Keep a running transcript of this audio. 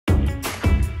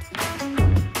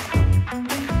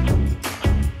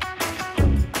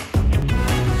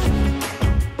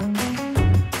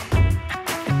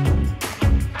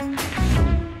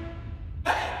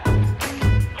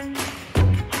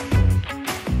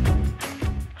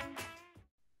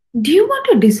Do you want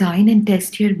to design and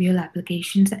test your Mule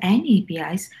applications and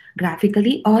APIs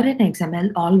graphically or in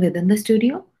XML all within the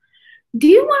studio? Do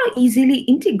you want to easily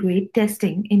integrate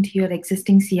testing into your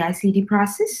existing CI/CD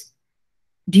process?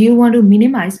 Do you want to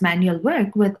minimize manual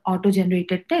work with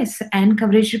auto-generated tests and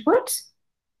coverage reports?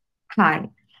 Hi,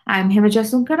 I'm Himaja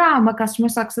Sunkara. I'm a customer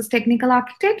success technical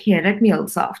architect here at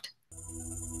MuleSoft.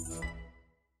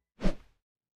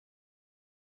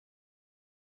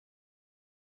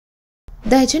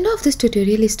 The agenda of this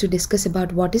tutorial is to discuss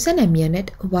about what is an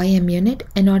Munit, why Munit,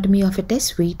 anatomy of a test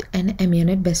suite, and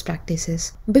Munit best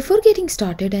practices. Before getting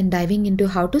started and diving into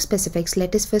how to specifics,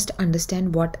 let us first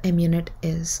understand what Munit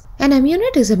is. An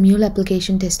Munit is a Mule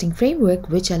application testing framework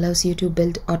which allows you to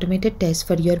build automated tests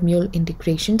for your Mule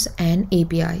integrations and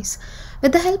APIs.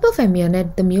 With the help of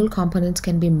Munit, the Mule components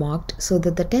can be mocked so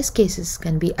that the test cases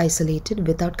can be isolated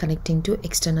without connecting to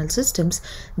external systems,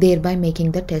 thereby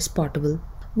making the test portable.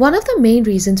 One of the main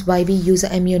reasons why we use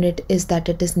Munit is that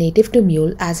it is native to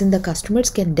Mule, as in the customers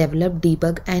can develop,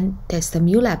 debug, and test the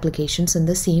Mule applications in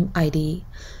the same IDE.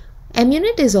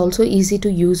 Munit is also easy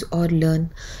to use or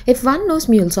learn. If one knows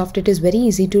MuleSoft, it is very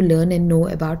easy to learn and know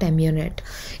about Munit.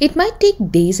 It might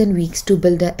take days and weeks to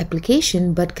build an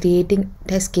application, but creating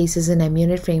test cases in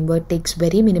Munit framework takes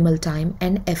very minimal time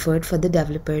and effort for the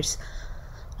developers.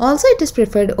 Also, it is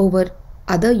preferred over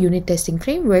other unit testing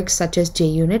frameworks such as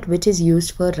JUnit, which is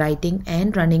used for writing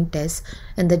and running tests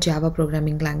in the Java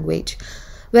programming language.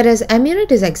 Whereas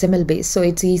Munit is XML based, so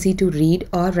it's easy to read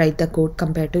or write the code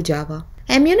compared to Java.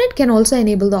 Munit can also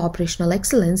enable the operational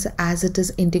excellence as it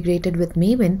is integrated with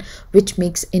Maven, which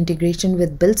makes integration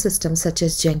with build systems such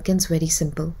as Jenkins very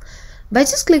simple. By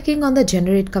just clicking on the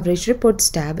Generate Coverage Reports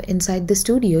tab inside the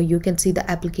studio, you can see the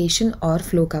application or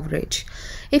flow coverage.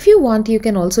 If you want, you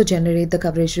can also generate the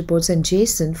coverage reports in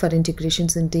JSON for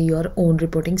integrations into your own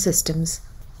reporting systems.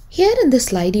 Here in this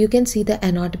slide, you can see the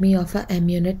anatomy of a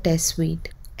Munit test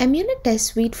suite. Munit test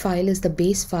suite file is the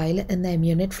base file in the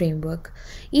Munit framework.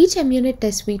 Each Munit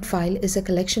test suite file is a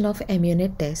collection of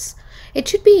Munit tests. It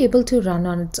should be able to run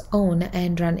on its own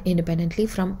and run independently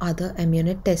from other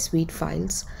Munit test suite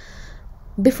files.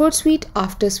 Before suite,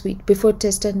 after suite, before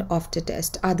test and after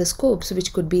test are the scopes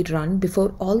which could be run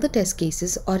before all the test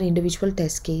cases or individual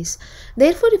test case.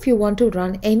 Therefore, if you want to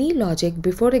run any logic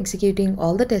before executing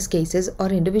all the test cases or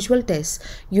individual tests,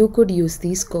 you could use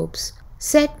these scopes.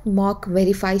 Set, mock,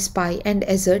 verify, spy, and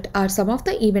assert are some of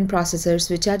the event processors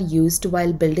which are used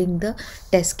while building the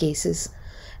test cases.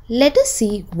 Let us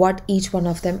see what each one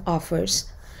of them offers.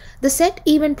 The set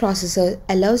event processor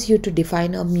allows you to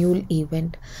define a Mule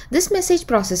event. This message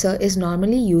processor is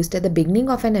normally used at the beginning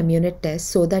of an Munit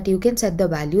test so that you can set the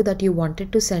value that you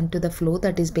wanted to send to the flow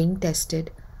that is being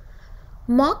tested.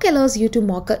 Mock allows you to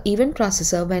mock an event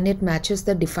processor when it matches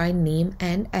the defined name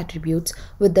and attributes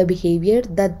with the behavior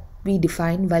that we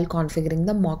define while configuring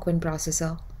the mock event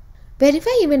processor. Verify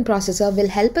event processor will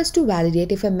help us to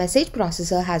validate if a message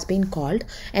processor has been called,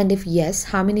 and if yes,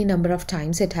 how many number of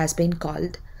times it has been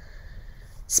called.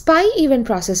 Spy event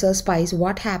processor spies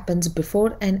what happens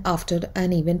before and after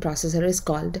an event processor is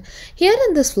called. Here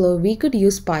in this flow, we could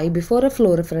use spy before a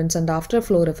flow reference and after a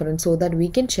flow reference so that we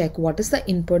can check what is the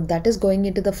input that is going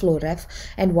into the flow ref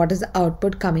and what is the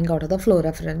output coming out of the flow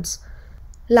reference.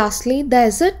 Lastly, the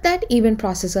assert that event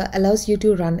processor allows you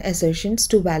to run assertions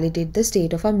to validate the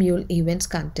state of a Mule event's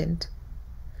content.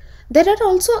 There are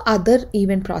also other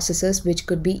event processors which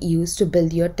could be used to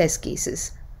build your test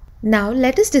cases. Now,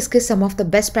 let us discuss some of the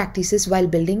best practices while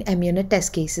building Munit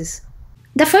test cases.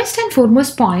 The first and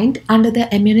foremost point under the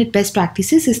Munit best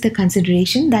practices is the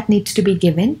consideration that needs to be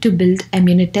given to build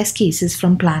Munit test cases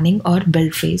from planning or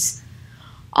build phase.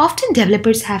 Often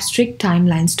developers have strict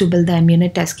timelines to build the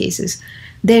Munit test cases.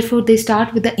 Therefore, they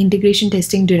start with the integration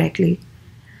testing directly.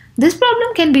 This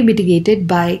problem can be mitigated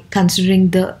by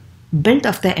considering the build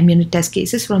of the Munit test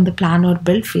cases from the plan or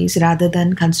build phase rather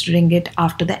than considering it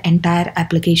after the entire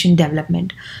application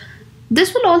development.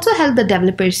 This will also help the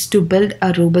developers to build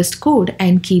a robust code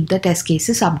and keep the test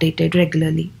cases updated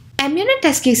regularly. Munit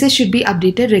test cases should be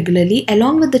updated regularly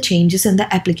along with the changes in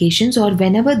the applications or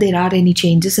whenever there are any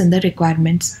changes in the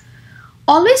requirements.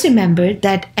 Always remember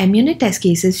that Munit test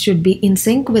cases should be in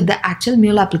sync with the actual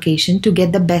Mule application to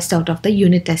get the best out of the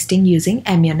unit testing using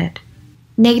Munit.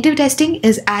 Negative testing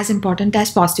is as important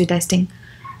as positive testing.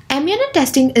 Munit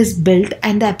testing is built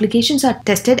and the applications are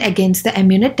tested against the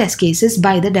Munit test cases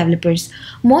by the developers.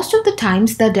 Most of the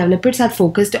times, the developers are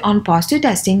focused on positive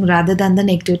testing rather than the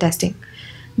negative testing.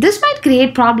 This might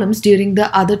create problems during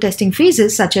the other testing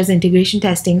phases such as integration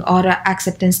testing or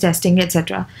acceptance testing,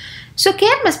 etc. So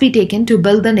care must be taken to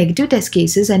build the negative test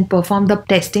cases and perform the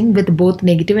testing with both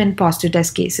negative and positive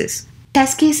test cases.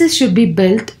 Test cases should be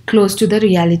built close to the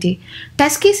reality.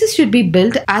 Test cases should be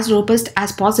built as robust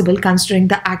as possible considering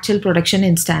the actual production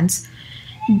instance.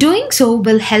 Doing so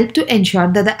will help to ensure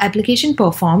that the application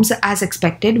performs as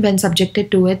expected when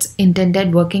subjected to its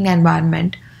intended working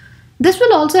environment. This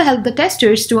will also help the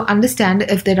testers to understand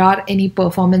if there are any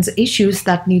performance issues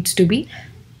that needs to be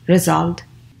resolved.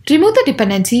 Remove the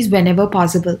dependencies whenever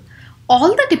possible.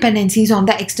 All the dependencies on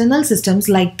the external systems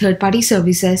like third-party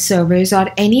services, servers,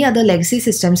 or any other legacy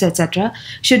systems, etc.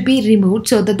 should be removed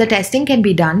so that the testing can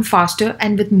be done faster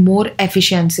and with more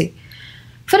efficiency.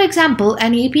 For example,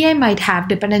 an API might have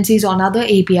dependencies on other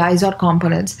APIs or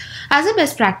components. As a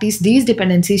best practice, these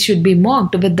dependencies should be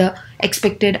mocked with the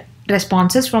expected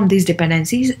responses from these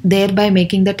dependencies, thereby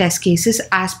making the test cases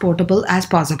as portable as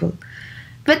possible.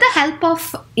 With the help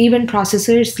of event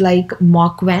processors like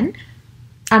mock-when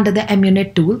under the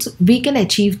Munit tools, we can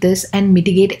achieve this and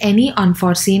mitigate any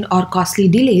unforeseen or costly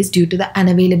delays due to the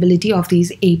unavailability of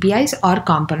these APIs or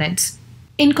components.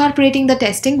 Incorporating the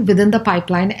testing within the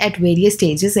pipeline at various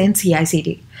stages in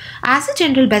CI/CD. As a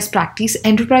general best practice,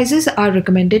 enterprises are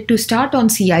recommended to start on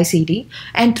CI/CD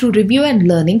and through review and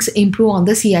learnings improve on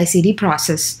the CI/CD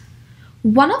process.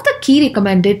 One of the key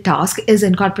recommended tasks is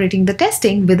incorporating the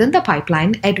testing within the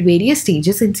pipeline at various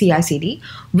stages in CI/CD,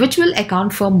 which will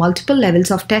account for multiple levels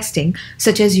of testing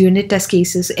such as unit test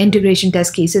cases, integration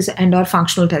test cases, and/or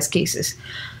functional test cases.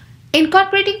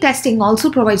 Incorporating testing also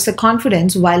provides the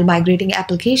confidence while migrating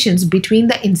applications between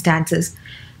the instances.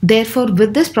 Therefore,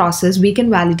 with this process, we can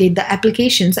validate the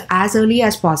applications as early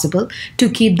as possible to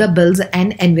keep the builds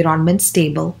and environment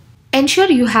stable. Ensure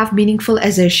you have meaningful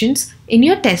assertions in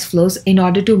your test flows in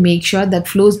order to make sure that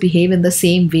flows behave in the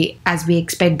same way as we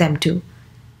expect them to.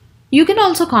 You can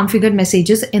also configure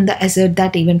messages in the assert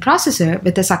that event processor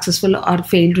with a successful or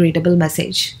failed readable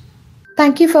message.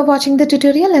 Thank you for watching the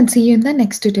tutorial and see you in the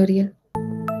next tutorial.